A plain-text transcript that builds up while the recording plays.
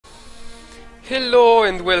Hello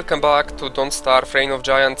and welcome back to Don't Starve Reign of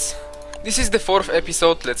Giants. This is the 4th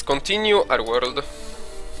episode, let's continue our world.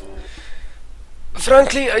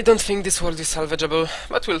 Frankly, I don't think this world is salvageable,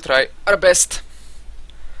 but we'll try our best.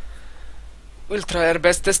 We'll try our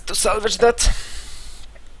bestest to salvage that.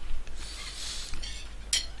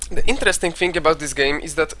 The interesting thing about this game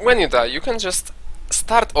is that when you die, you can just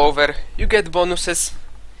start over, you get bonuses,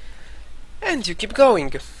 and you keep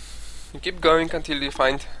going. You keep going until you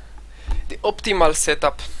find the optimal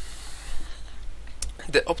setup,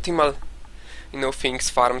 the optimal, things,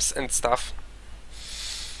 farms and stuff.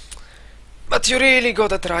 But you really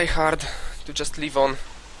gotta try hard to just live on.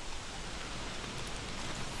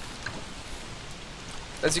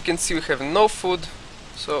 As you can see, we have no food,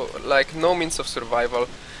 so like no means of survival.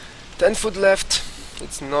 10 food left,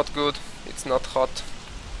 it's not good, it's not hot.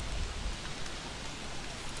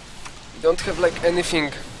 We don't have like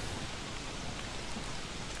anything.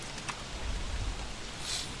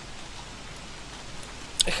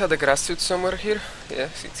 I had a grass suit somewhere here.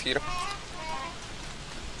 Yes, it's here.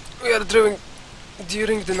 We are drawing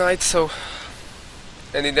during the night,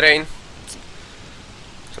 and in rain,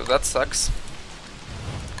 so that sucks.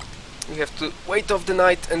 We have to wait off the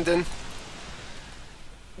night and then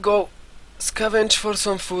go scavenge for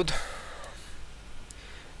some food.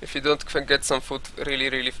 If you don't get some food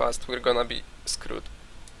really fast, we're gonna be screwed,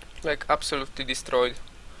 like absolutely destroyed.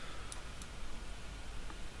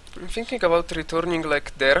 I'm thinking about returning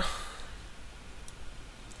like there.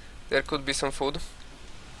 There could be some food.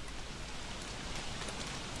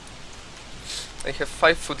 I have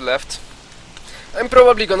 5 food left. I'm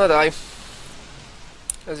probably gonna die.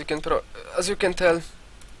 As you can tell,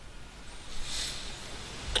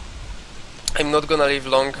 I'm not gonna live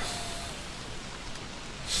long.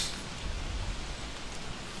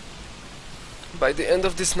 By the end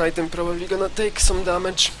of this night, I'm probably gonna take some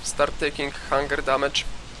damage, start taking hunger damage,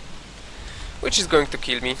 which is going to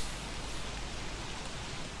kill me.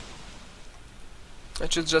 I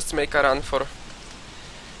should just make a run for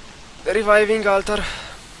the reviving altar,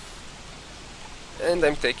 and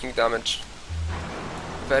I'm taking damage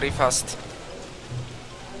very fast.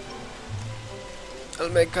 I'll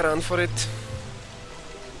make a run for it.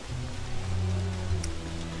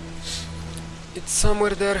 It's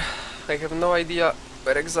somewhere there. I have no idea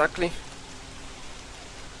where exactly,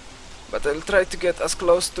 but I'll try to get as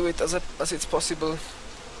close to it as it's possible.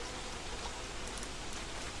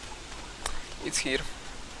 It's here.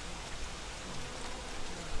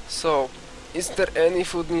 So, is there any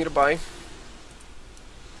food nearby?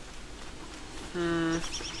 I'm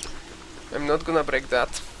not gonna break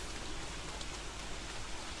that.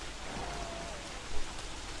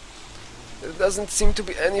 There doesn't seem to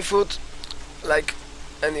be any food, like,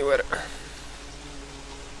 anywhere.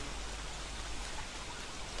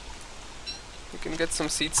 You can get some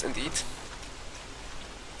seeds and eat.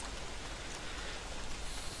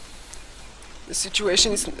 The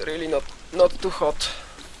situation is really not too hot.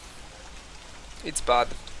 It's bad.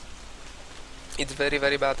 It's very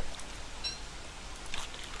bad.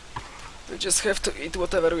 We just have to eat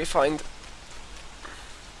whatever we find.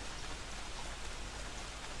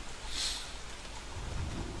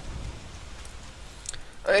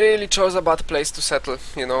 I really chose a bad place to settle,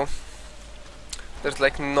 There's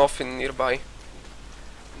like nothing nearby.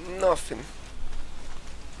 Nothing.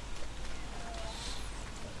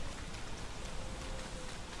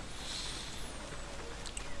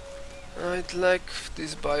 I'd like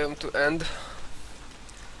this biome to end,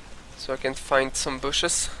 so I can find some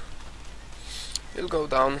bushes. We'll go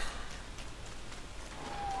down.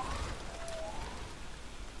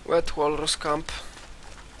 Wet walrus camp.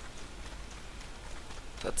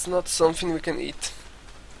 That's not something we can eat.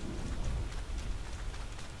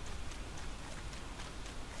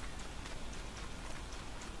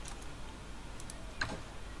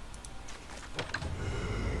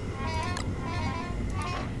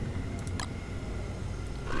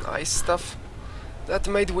 Ice stuff. That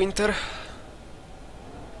made winter.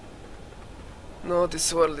 No,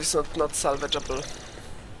 this world is not salvageable.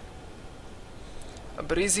 A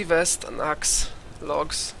breezy vest, an axe,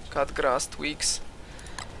 logs, cut grass, twigs,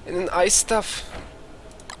 and an ice stuff.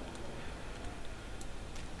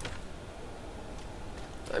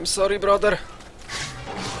 I'm sorry, brother.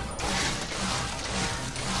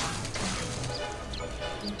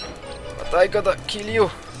 But I gotta kill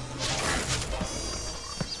you.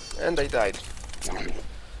 And I died.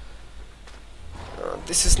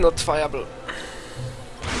 This is not viable.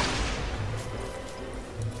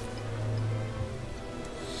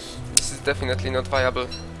 This is definitely not viable.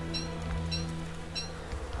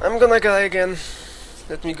 I'm gonna die again.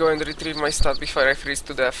 Let me go and retrieve my stuff before I freeze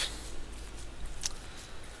to death.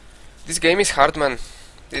 This game is hard, man.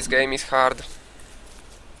 This game is hard.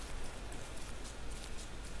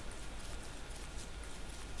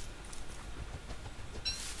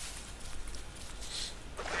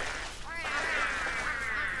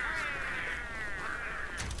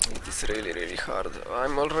 It is really, really hard.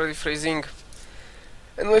 I'm already freezing.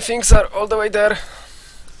 And my things are all the way there.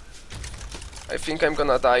 I think I'm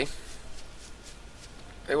gonna die.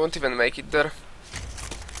 I won't even make it there.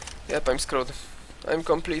 Yep, I'm screwed. I'm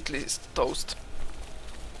completely toast.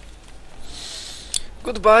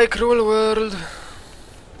 Goodbye, cruel world.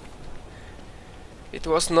 It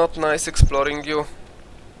was not nice exploring you.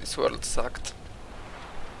 This world sucked.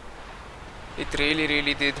 It really,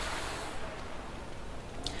 really did.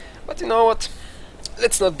 But you know what?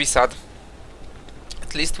 Let's not be sad.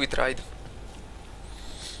 At least we tried.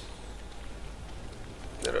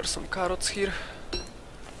 There are some carrots here.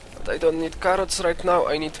 But I don't need carrots right now,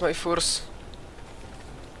 I need my furs.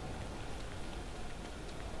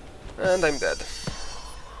 And I'm dead.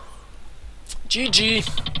 GG!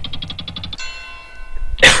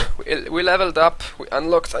 we leveled up, we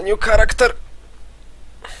unlocked a new character.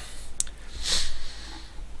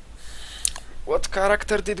 What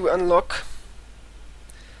character did we unlock?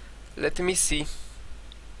 Let me see.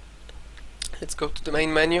 Let's go to the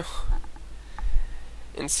main menu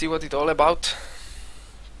and see what it's all about.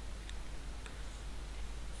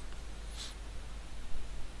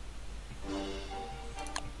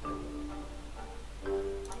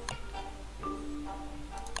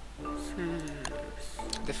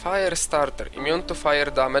 The fire starter, immune to fire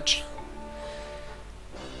damage.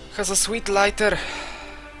 Has a sweet lighter.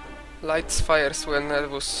 Lights fires when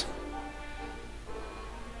nervous.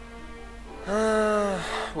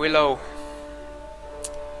 Willow.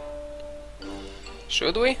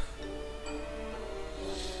 Should we?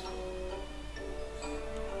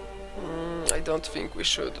 I don't think we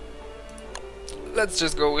should. Let's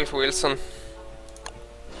just go with Wilson.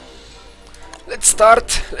 Let's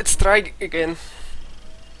start. Let's try again.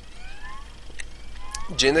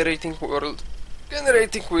 Generating world.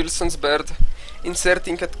 Generating Wilson's bird.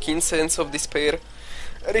 Inserting at keen sense of despair.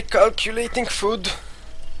 Recalculating food.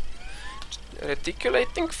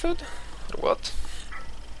 Reticulating food? Or what?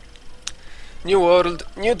 New world,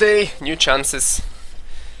 new day, new chances.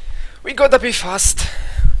 We gotta be fast.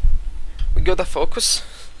 We gotta focus.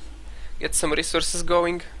 Get some resources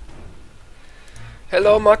going.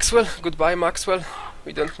 Hello Maxwell, goodbye Maxwell.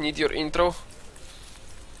 We don't need your intro.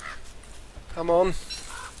 Come on.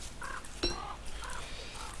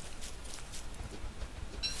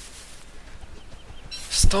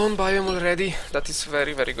 Stone biome already, that is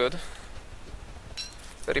very, very good.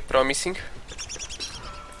 Very promising.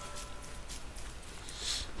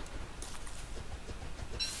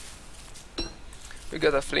 We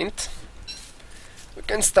got a flint. We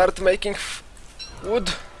can start making wood.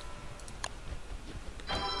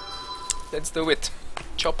 Let's do it.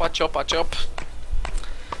 Choppa, choppa, chop.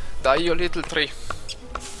 Die, you little tree.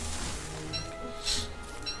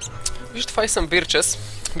 We should find some birches,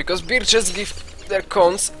 because birches give their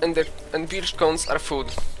cones, and birch cones are food.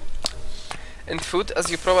 And food, as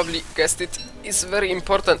you probably guessed it, is very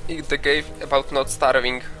important in the game about not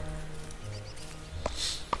starving.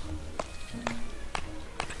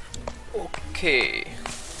 Okay.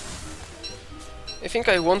 I think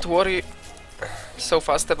I won't worry so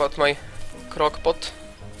fast about my crockpot,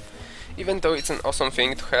 even though it's an awesome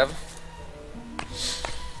thing to have,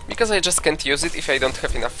 because I just can't use it if I don't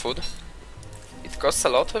have enough food. It costs a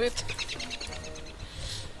lot of it.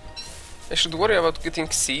 I should worry about getting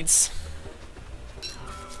seeds.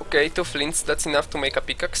 Okay, 2 flints, that's enough to make a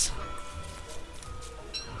pickaxe.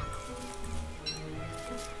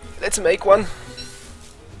 Let's make one.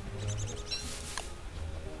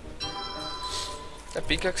 A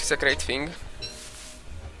pickaxe is a great thing.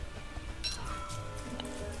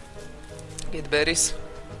 Get berries.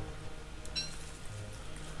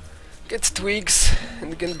 Get twigs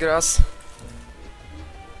and get grass.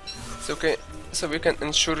 So you can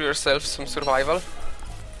ensure yourself some survival.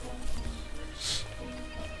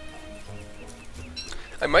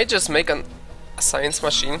 I might just make a science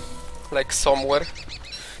machine, like somewhere,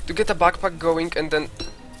 to get a backpack going and then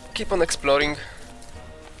keep on exploring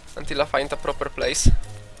until I find a proper place.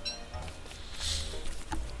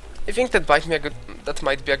 I think that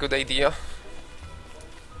might be a good idea,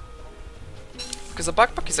 because a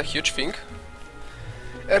backpack is a huge thing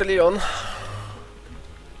early on.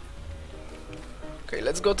 Okay,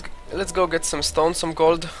 let's go get some stone, some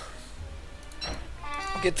gold.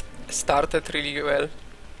 Get started really well.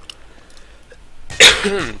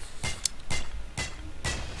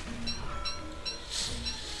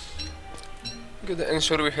 Gotta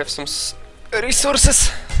ensure we have some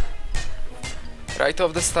resources right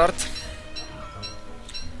off the start.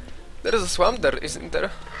 There is a swamp there, isn't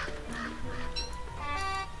there?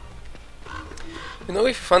 You know,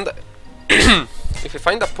 if you find if you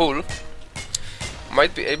find a pool,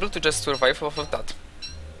 might be able to just survive off of that.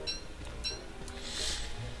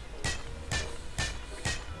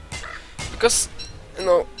 Because, you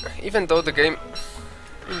know, even though in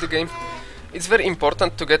the game, it's very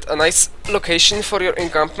important to get a nice location for your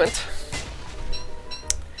encampment.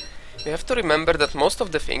 You have to remember that most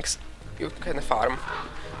of the things you can farm,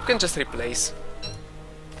 you can just replace.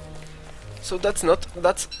 So that's not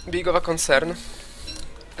that big of a concern,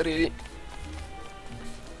 really.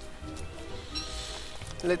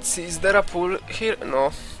 Let's see, is there a pool here?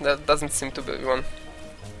 No, that doesn't seem to be one.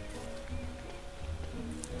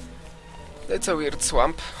 That's a weird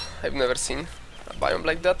swamp. I've never seen a biome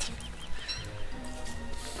like that.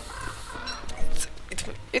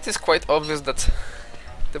 It is quite obvious that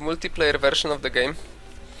the multiplayer version of the game...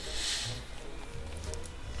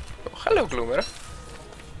 Oh, hello, Gloomer.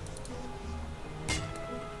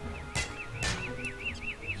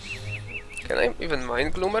 Can I even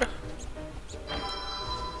mine Gloomer?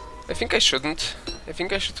 I think I shouldn't. I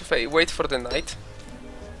think I should wait for the night.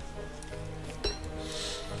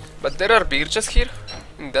 But there are birches here,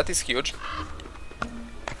 and that is huge.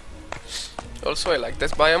 Also, I like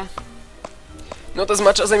this biome. Not as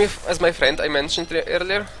much as my friend I mentioned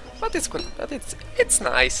earlier, but it's good. But it's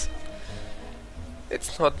nice.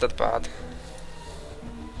 It's not that bad.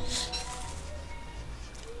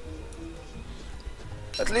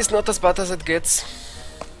 At least not as bad as it gets.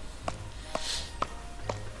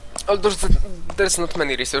 Although there's not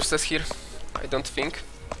many resources here, I don't think.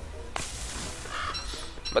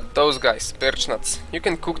 But those guys, birch nuts, you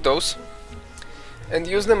can cook those and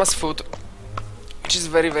use them as food, which is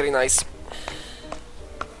very, very nice.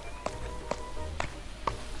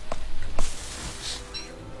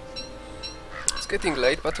 It's getting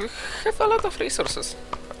late, but we have a lot of resources,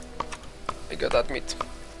 I gotta admit.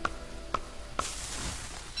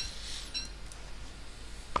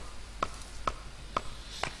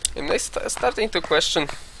 I'm starting to question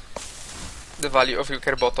the value of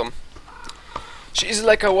Wicker Bottom. She is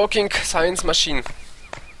like a walking science machine.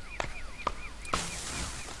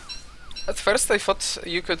 At first I thought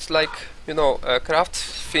you could, like, you know, craft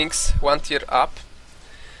things 1 tier up,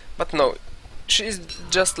 but no, she is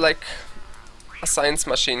just like a science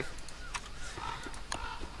machine.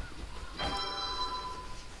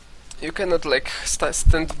 You cannot, like,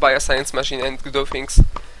 stand by a science machine and do things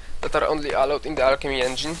that are only allowed in the alchemy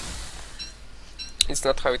engine. It's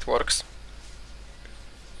not how it works.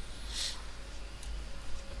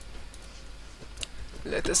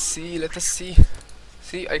 Let us see, let us see.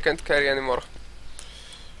 See, I can't carry anymore.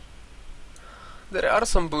 There are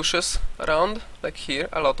some bushes around, like here,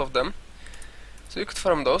 a lot of them. So you could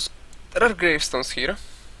farm those. There are gravestones here.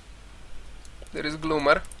 There is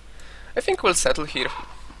Gloomer. I think we'll settle here.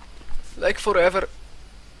 Like forever.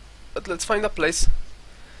 But let's find a place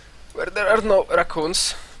where there are no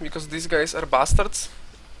raccoons, because these guys are bastards.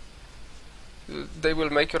 They will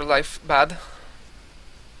make your life bad.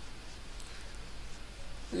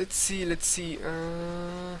 Let's see, let's see.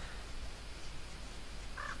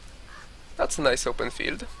 That's a nice open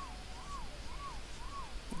field.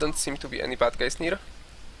 Don't seem to be any bad guys near.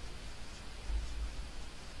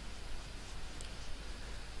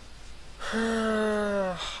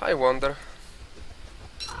 I wonder,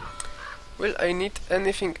 will I need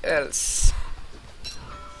anything else?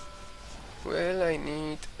 Will I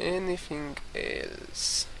need anything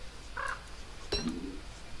else?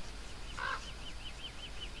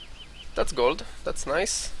 That's gold, that's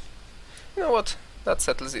nice. You know what? That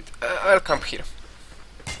settles it. I'll camp here.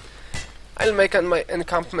 I'll make my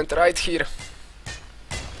encampment right here.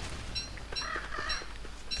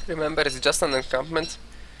 Remember, it's just an encampment.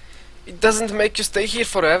 It doesn't make you stay here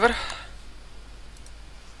forever.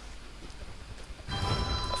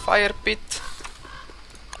 A fire pit.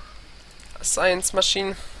 A science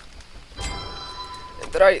machine.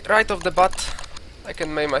 And right off the bat, I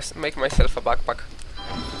can make myself a backpack,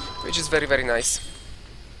 which is very, very nice.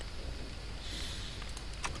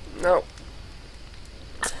 Now,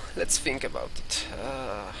 let's think about it.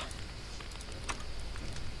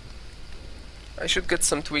 I should get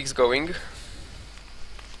some twigs going.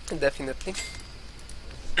 Definitely.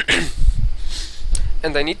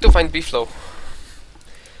 And I need to find beeflow.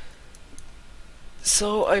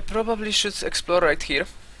 So I probably should explore right here.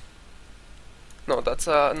 No, that's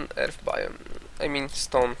an earth biome. I mean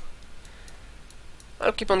stone.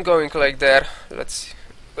 I'll keep on going like there.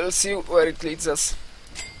 We'll see where it leads us.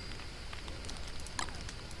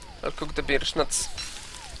 I'll cook the birch nuts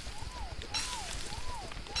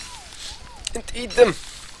and eat them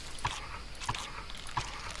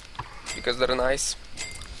because they're nice.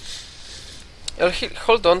 I'll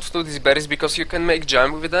hold on to these berries because you can make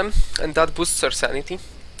jam with them, and that boosts your sanity.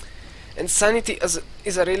 And sanity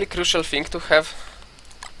is a really crucial thing to have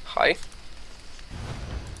high.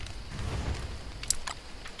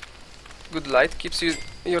 Good light keeps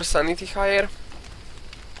your sanity higher.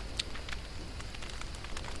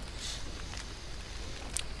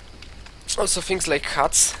 Also things like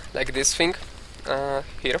hats, like this thing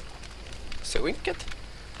here. Sewing kit.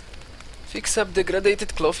 Fix up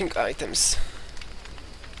degraded clothing items.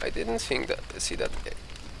 I didn't see that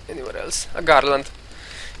anywhere else. A garland.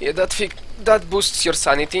 Yeah, that boosts your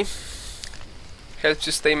sanity. Helps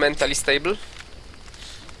you stay mentally stable.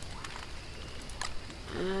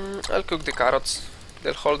 I'll cook the carrots.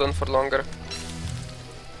 They'll hold on for longer.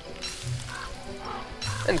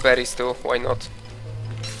 And berries too, why not?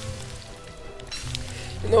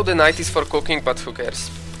 You know the night is for cooking, but who cares?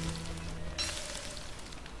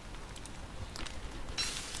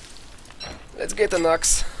 Let's get an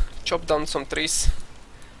axe, chop down some trees.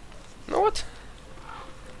 Know what?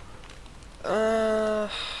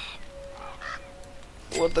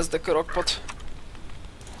 What does the crockpot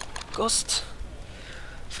cost?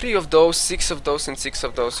 3 of those, 6 of those, and 6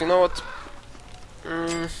 of those. You know what?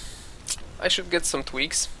 I should get some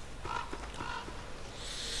twigs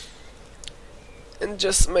and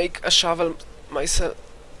just make a shovel myself.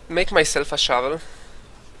 Make myself a shovel.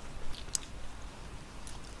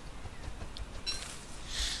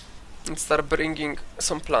 And start bringing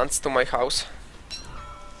some plants to my house.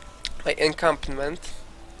 My encampment.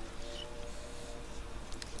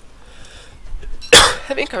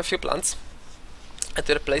 Having a few plants at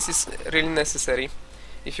your place is really necessary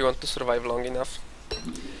if you want to survive long enough.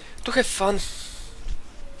 To have fun.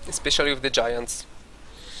 Especially with the giants.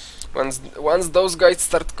 Once those guys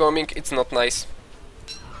start coming, it's not nice.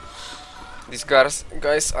 These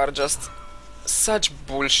guys are just such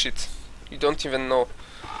bullshit. You don't even know.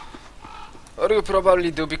 Or you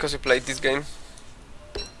probably do because you played this game.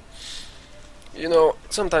 You know,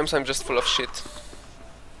 sometimes I'm just full of shit.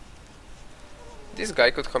 This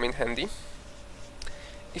guy could come in handy.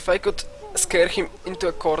 If I could scare him into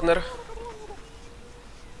a corner,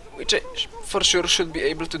 which I for sure should be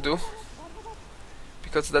able to do,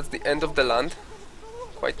 because that's the end of the land,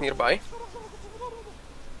 quite nearby.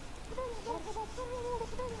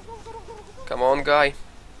 Come on, guy,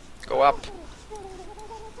 go up.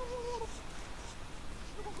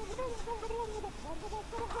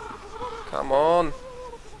 Come on,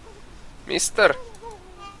 mister.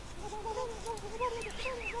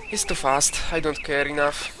 He's too fast, I don't care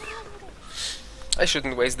enough. I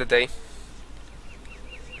shouldn't waste the day.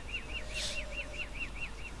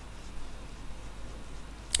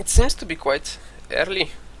 It seems to be quite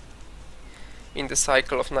early in the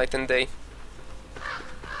cycle of night and day.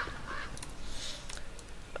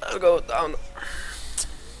 I'll go down.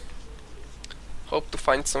 Hope to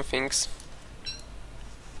find some things.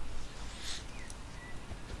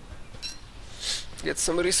 Get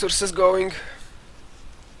some resources going.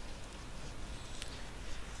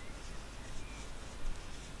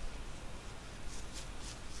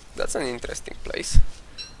 That's an interesting place.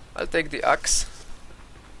 I'll take the axe.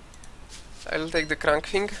 I'll take the crank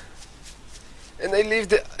thing. And I leave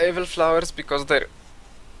the evil flowers because they're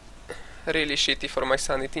really shitty for my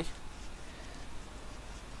sanity.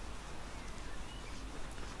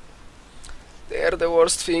 They are the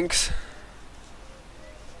worst things.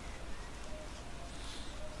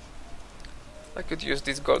 I could use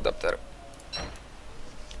this gold up there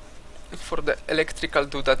for the electrical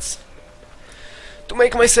doodads to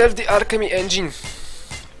make myself the alchemy engine.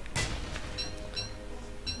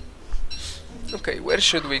 Okay, where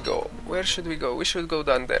should we go? Where should we go? We should go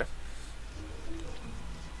down there.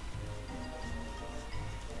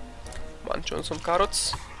 Munch on some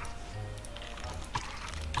carrots.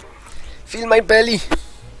 Fill my belly!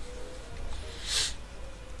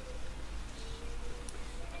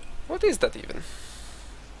 What is that even?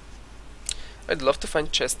 I'd love to find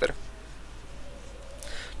Chester.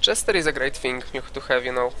 Chester is a great thing to have,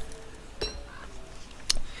 you know.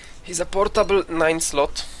 He's a portable 9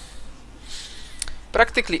 slot.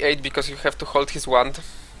 Practically 8 because you have to hold his wand.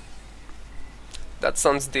 That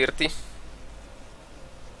sounds dirty.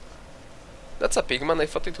 That's a pigman, I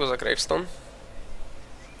thought it was a gravestone.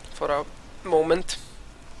 For a moment.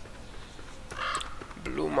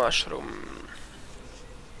 Blue mushroom.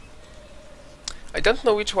 I don't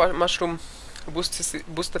know which mushroom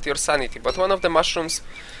boosted your sanity, but one of the mushrooms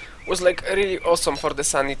was like really awesome for the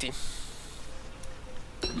sanity.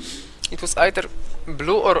 It was either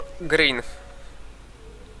blue or green.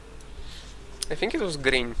 I think it was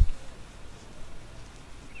green.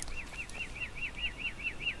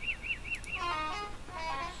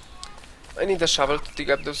 I need a shovel to dig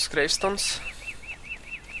up those gravestones.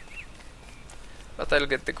 But I'll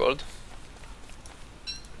get the gold.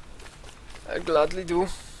 I'll gladly do.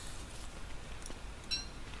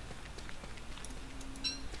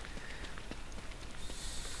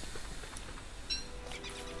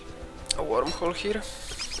 A wormhole here.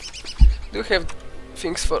 Do you have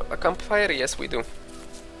things for a campfire? Yes, we do.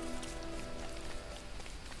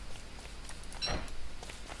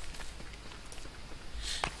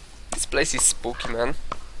 This place is spooky, man.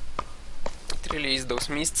 It really is. Those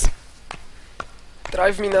mists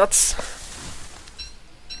drive me nuts.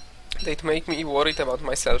 They'd make me worried about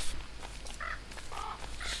myself.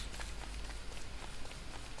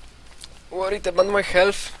 Worried about my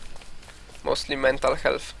health. Mostly mental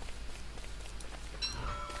health.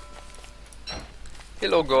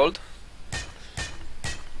 Hello, gold.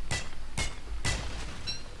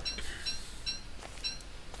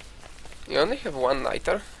 You only have one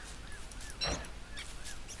niter.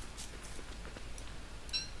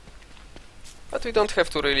 But we don't have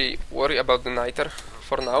to really worry about the niter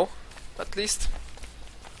for now, at least.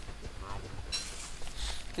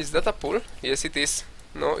 Is that a pool? Yes, it is.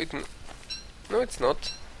 No, it's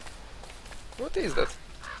not. What is that?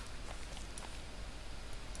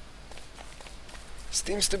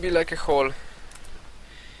 Seems to be like a hole.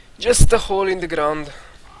 Just a hole in the ground.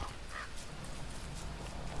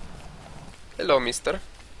 Hello, mister.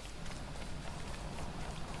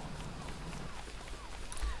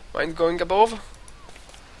 Mind going above?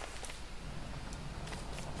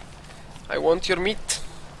 I want your meat.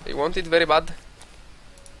 I want it very bad.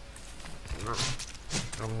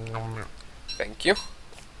 Thank you.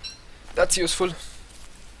 That's useful.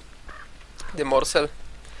 The morsel.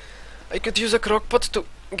 I could use a crockpot to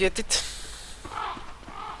get it.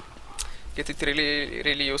 Get it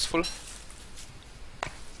really useful.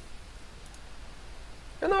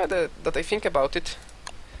 You know that I think about it.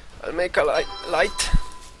 I'll make a light.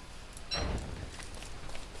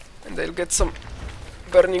 And I'll get some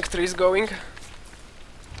burning trees going.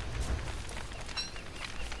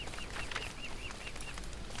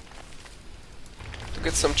 To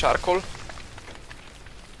get some charcoal.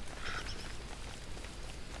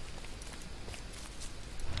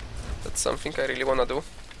 That's something I really wanna do.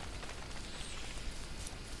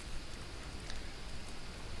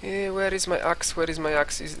 Where is my axe? Where is my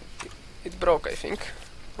axe? It broke, I think.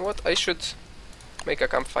 What? I should make a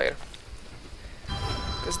campfire.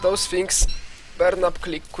 Because those things burn up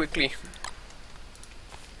quickly.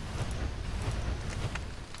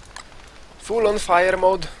 Full on fire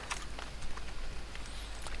mode.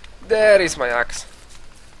 There is my axe.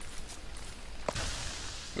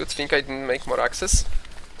 Good thing I didn't make more axes.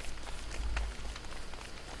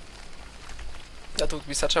 That would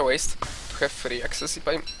be such a waste to have 3 axes if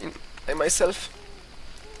I'm by myself.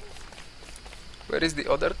 Where is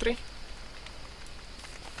the other tree?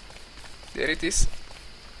 There it is.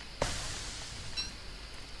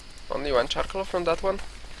 Only 1 charcoal from that one.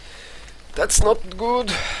 That's not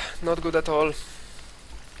good. Not good at all.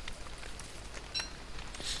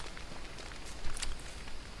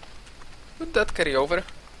 Would that carry over?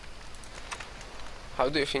 How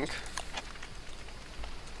do you think?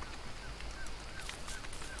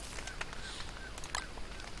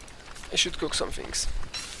 I should cook some things.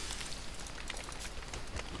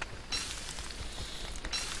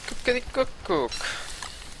 Cook.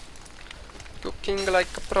 Cooking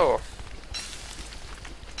like a pro.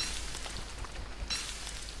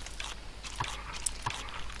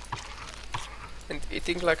 And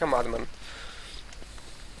eating like a madman.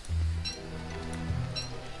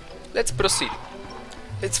 Let's proceed.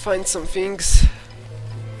 Let's find some things.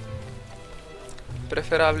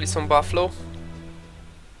 Preferably some buffalo.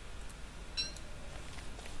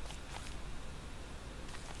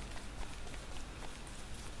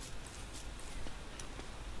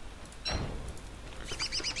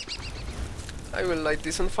 I will light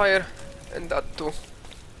this on fire, and that too.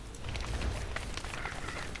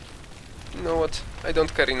 You know what? I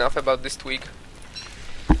don't care enough about this twig.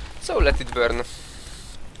 So let it burn.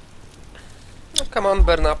 Oh, come on,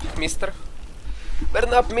 burn up, mister.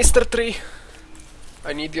 Burn up, Mr. Tree.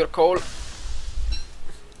 I need your coal.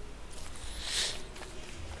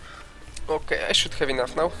 Okay, I should have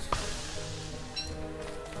enough now.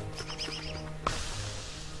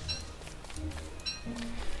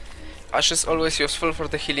 Ashes always useful for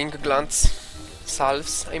the healing glands.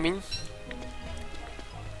 Salves, I mean.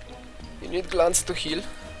 You need glands to heal.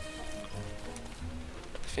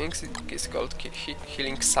 think it's called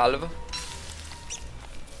healing salve.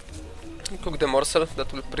 Cook the morsel,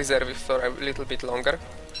 that will preserve it for a little bit longer.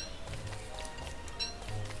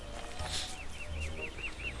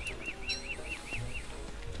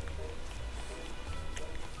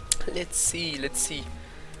 Let's see.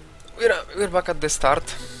 We're back at the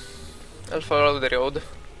start. I'll follow the road.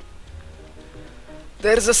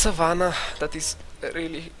 There's a savanna that is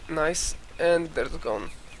really nice, and there's gone.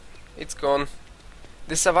 It's gone.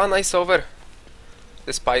 The savanna is over.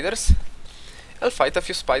 The spiders. I'll fight a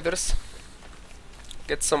few spiders.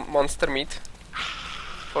 Get some monster meat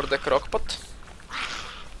for the crockpot.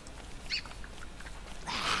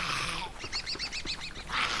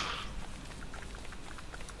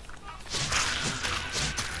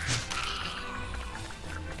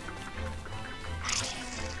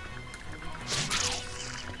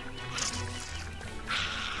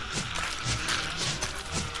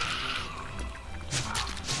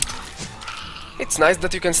 It's nice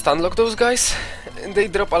that you can stun lock those guys, and they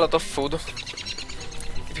drop a lot of food.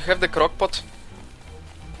 If you have the crockpot,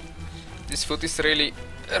 this food is really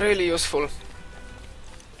useful.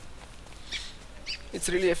 It's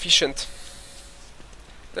really efficient.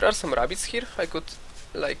 There are some rabbits here, I could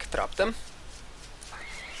like trap them.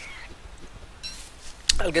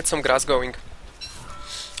 I'll get some grass going.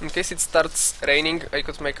 In case it starts raining, I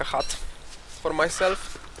could make a hut for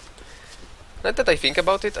myself. Not that I think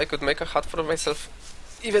about it, I could make a hut for myself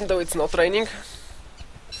even though it's not raining.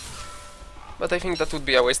 But I think that would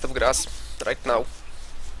be a waste of grass right now.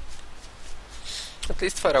 At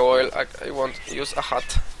least for a while I won't use a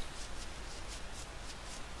hut.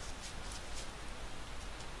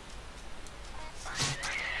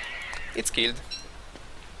 It's killed.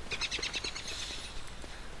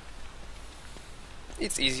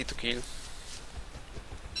 It's easy to kill.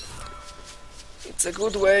 It's a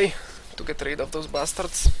good way to get rid of those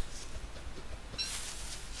bastards.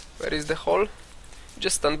 Where is the hole?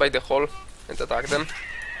 Just stand by the hole and attack them,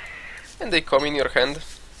 and they come in your hand.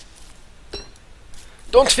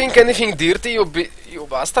 Don't think anything dirty, you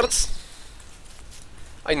bastards.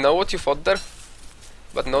 I know what you thought there,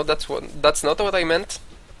 but no, that's not what I meant.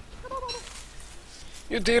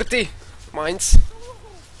 You dirty minds.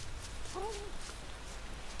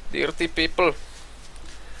 Dirty people.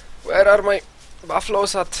 Where are my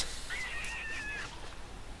buffaloes at?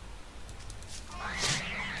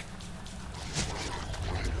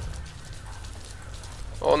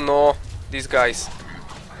 Oh no, these guys.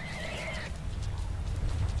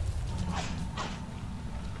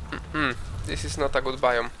 This is not a good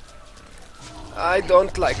biome. I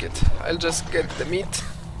don't like it. I'll just get the meat.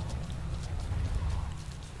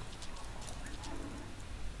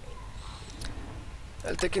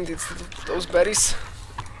 I'll take in those berries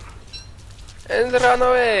and run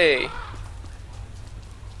away.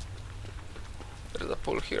 There's a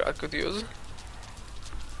pool here I could use.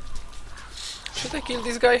 Should I kill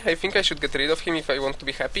this guy? I think I should get rid of him if I want to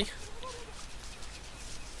be happy.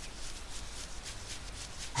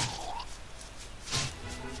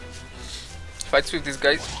 Fights with this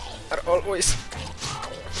guy are always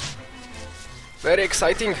very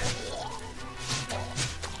exciting.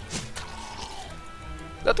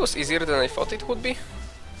 That was easier than I thought it would be.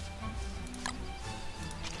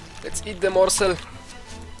 Let's eat the morsel.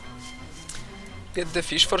 Get the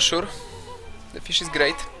fish for sure. The fish is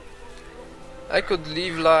great. I could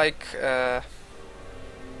leave like...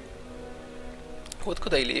 what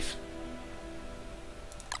could I leave?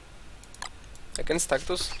 I can stack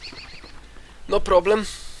those. No problem.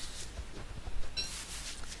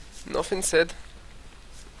 Nothing said.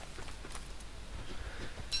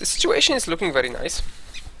 The situation is looking very nice,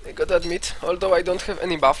 I gotta admit, although I don't have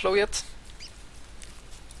any buffalo yet.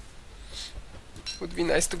 Would be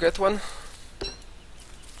nice to get one.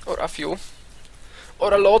 Or a few.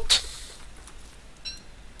 Or a lot.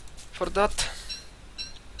 For that.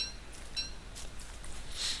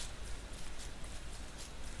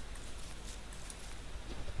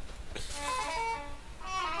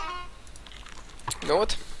 You know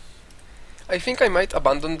what? I think I might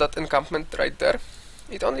abandon that encampment right there.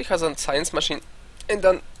 It only has a science machine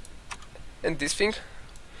and this thing,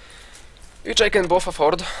 which I can both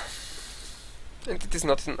afford, and it is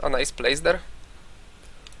not a nice place there.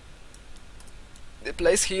 The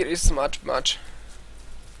place here is much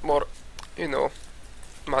more, you know,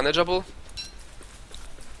 manageable.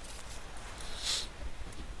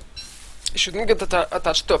 You shouldn't get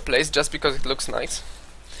attached to a place just because it looks nice,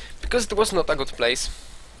 because it was not a good place.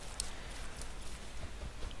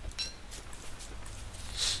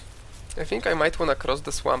 I think I might wanna cross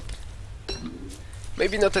the swamp.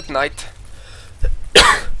 Maybe not at night.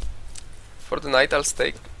 For the night I'll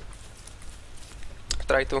stay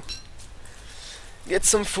try to get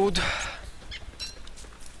some food.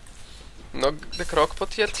 Not the crock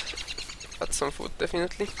pot yet, but some food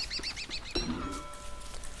definitely.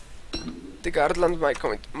 The Guardland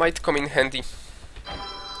might come in handy.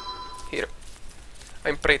 Here.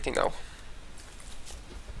 I'm pretty now.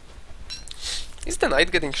 Is the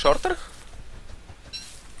night getting shorter?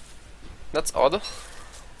 That's odd.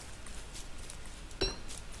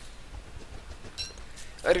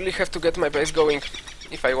 I really have to get my base going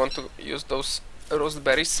if I want to use those roast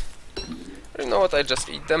berries. You know what, I just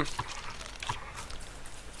eat them.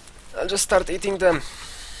 I'll just start eating them.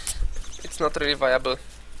 It's not really viable.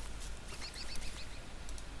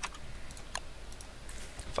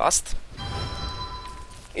 Fast.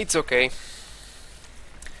 It's okay.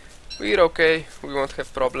 We're okay, we won't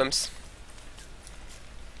have problems.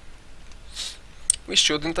 We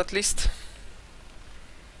shouldn't, at least.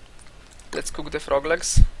 Let's cook the frog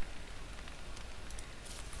legs.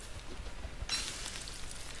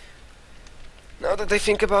 Now that I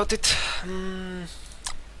think about it,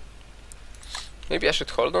 maybe I should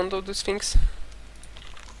hold on to these things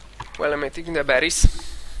while I'm eating the berries.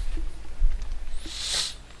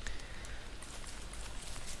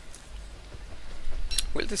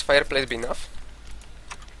 Will this fireplace be enough?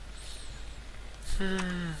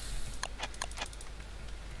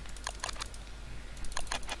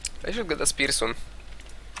 I should get a spear soon.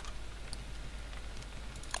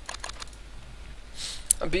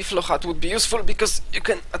 A beefalo hut would be useful because you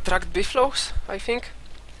can attract beefaloes, I think.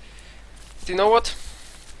 But you know what?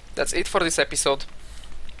 That's it for this episode.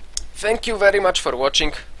 Thank you very much for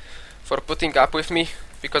watching, for putting up with me,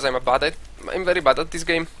 because I'm very bad at this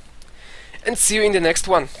game. And see you in the next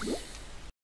one.